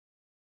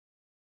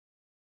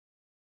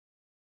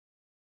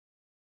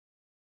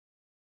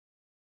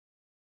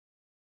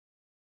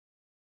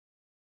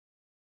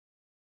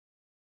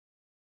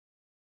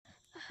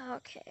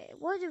Okay,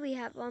 what do we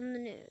have on the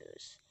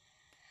news?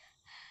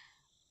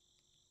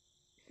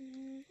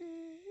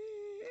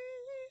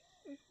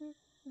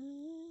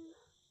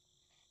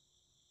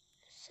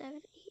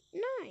 7,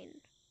 8,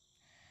 9.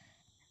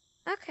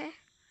 Okay.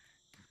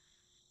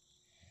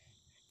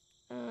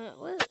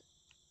 What?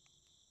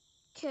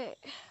 Okay.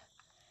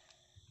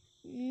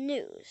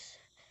 News.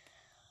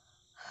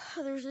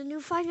 There's a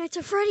new Five Nights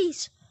at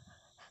Freddy's.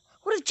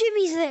 What if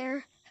Jimmy's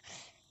there?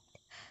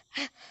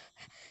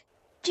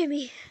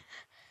 Jimmy.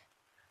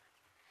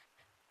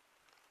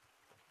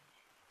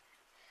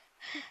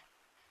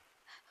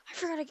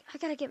 I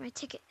gotta get my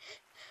ticket.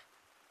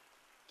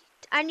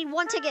 I need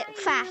one ticket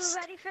fast. Are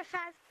you ready for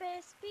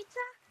Fazbear's Pizza?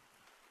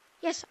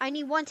 Yes, I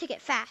need one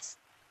ticket fast.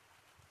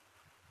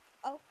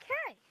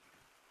 Okay.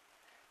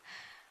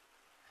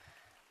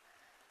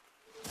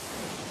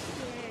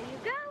 Here you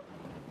go.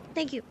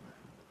 Thank you.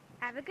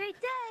 Have a great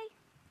day.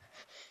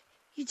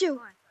 You too.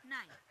 Or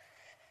night.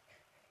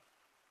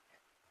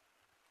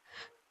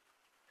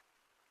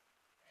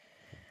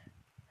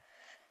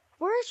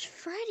 Where's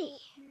Freddy?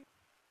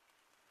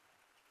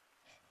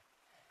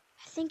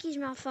 I think he's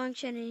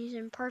malfunctioned and he's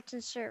in parts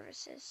and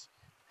services.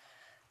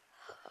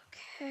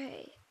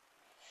 Okay.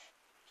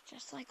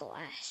 Just like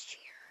last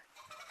year.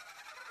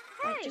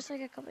 Hey. Like just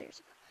like a couple years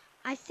ago.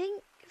 I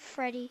think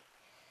Freddy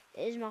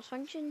is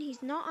malfunctioned.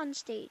 He's not on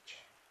stage.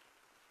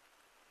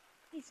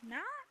 He's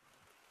not?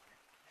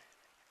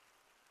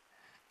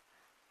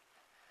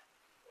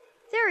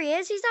 There he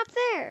is. He's up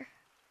there.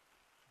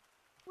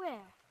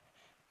 Where?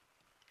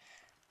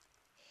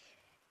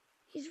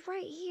 He's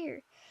right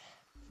here.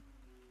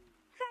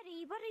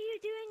 Freddy, what are you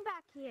doing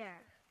back here?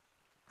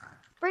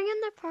 Bring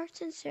in the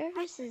parts and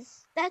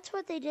services. That's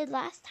what they did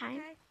last time.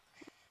 Okay.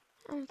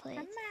 I'm gonna play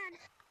Come it. on.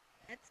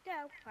 Let's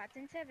go. Parts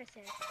and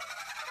services.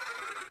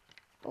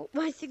 Oh,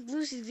 I think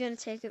Lucy's gonna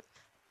take it.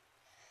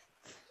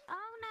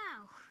 Oh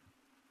no.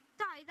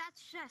 Sorry,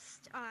 that's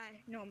just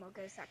normal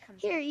ghost that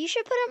comes Here, in. you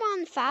should put him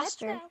on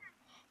faster. Let's go.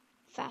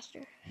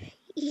 Faster.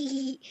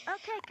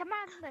 Okay, come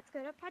on. Let's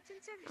go to parts and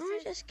I'm gonna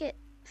services. just get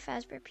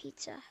Fazbear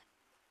Pizza.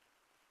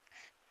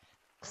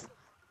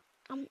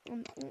 Oh,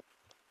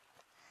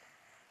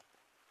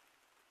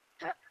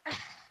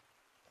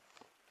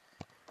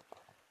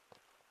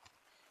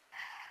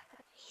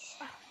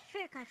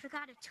 frick, I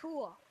forgot a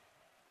tool.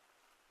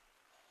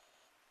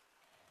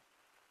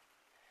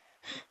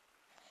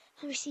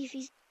 Let me see if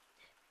he's...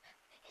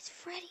 It's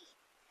Freddy.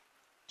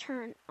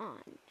 Turn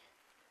on.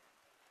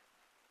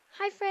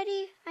 Hi,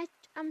 Freddy.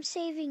 I'm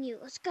saving you.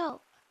 Let's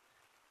go.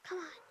 Come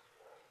on.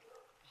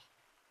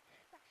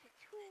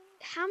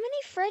 How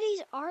many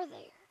Freddys are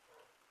there?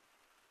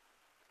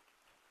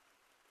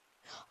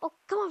 Oh,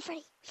 come on,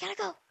 Freddy. We gotta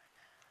go.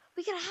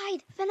 We gotta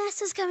hide.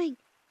 Vanessa's coming.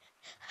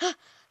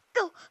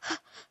 Go.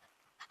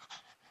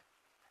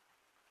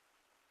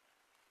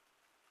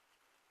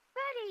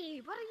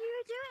 Freddy, what are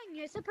you doing?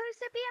 You're supposed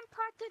to be in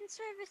parts and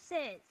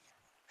services.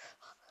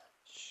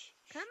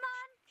 Come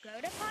on, go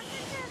to parts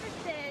and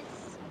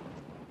services.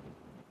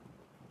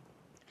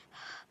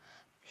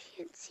 He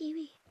didn't see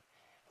me.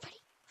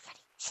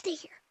 Freddy, stay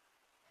here.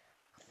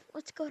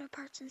 Let's go to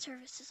parts and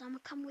services. I'm gonna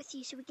come with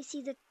you so we can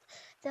see the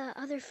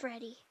other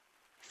Freddy.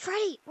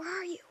 Freddy, where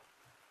are you?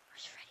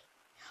 Where's Freddy?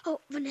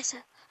 Oh, Vanessa,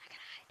 I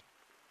gotta hide.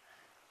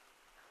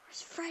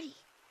 Where's Freddy?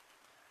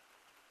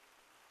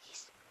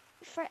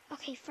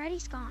 Okay,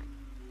 Freddy's gone.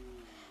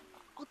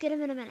 I'll get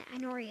him in a minute. I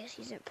know where he is.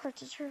 He's in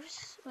parts and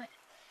services, but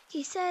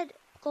he said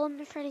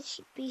Golden Freddy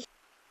should be.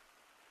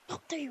 Oh,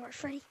 there you are,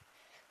 Freddy.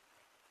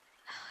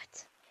 Oh,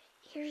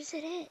 here's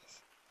it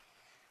is.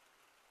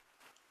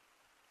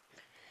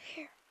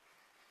 Here.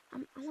 I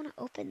want to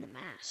open the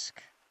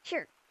mask.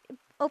 Here,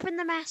 open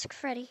the mask,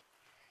 Freddy.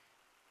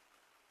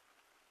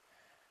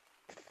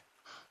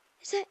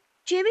 Is that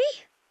Jimmy?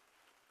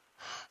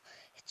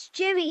 It's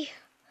Jimmy,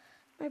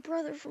 my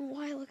brother from a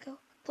while ago.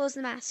 Close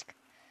the mask.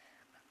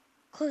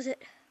 Close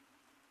it.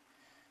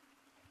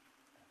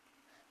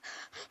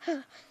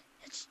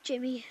 It's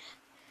Jimmy.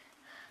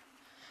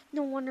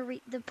 No wonder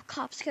the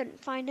cops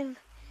couldn't find him.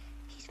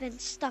 He's been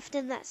stuffed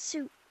in that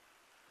suit.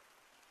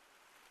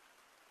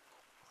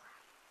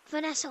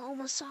 Vanessa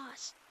almost saw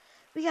us.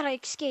 We gotta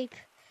escape.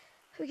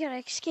 We gotta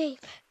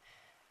escape.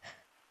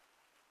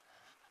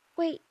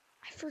 Wait,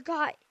 I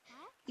forgot.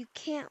 You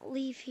can't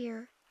leave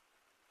here.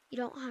 You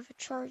don't have a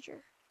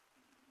charger.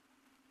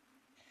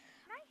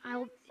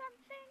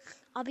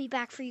 I'll be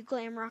back for you,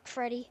 Glamrock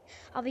Freddy.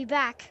 I'll be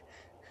back.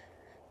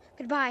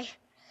 Goodbye.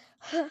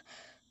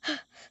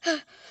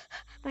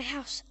 My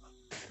house.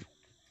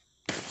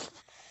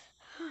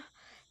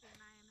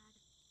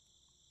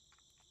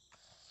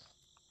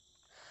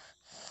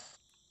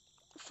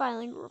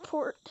 Filing a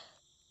report.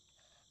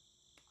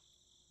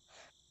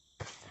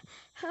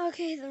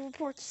 Okay, the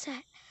report's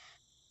set.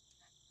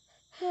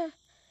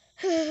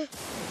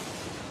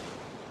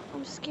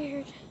 I'm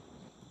scared.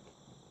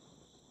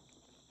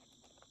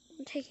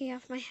 I'm taking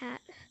off my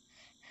hat.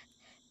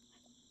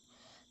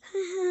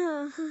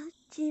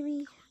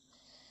 Jimmy,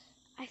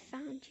 I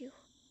found you.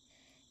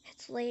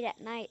 It's late at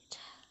night.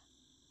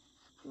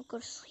 I'm gonna go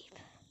to sleep.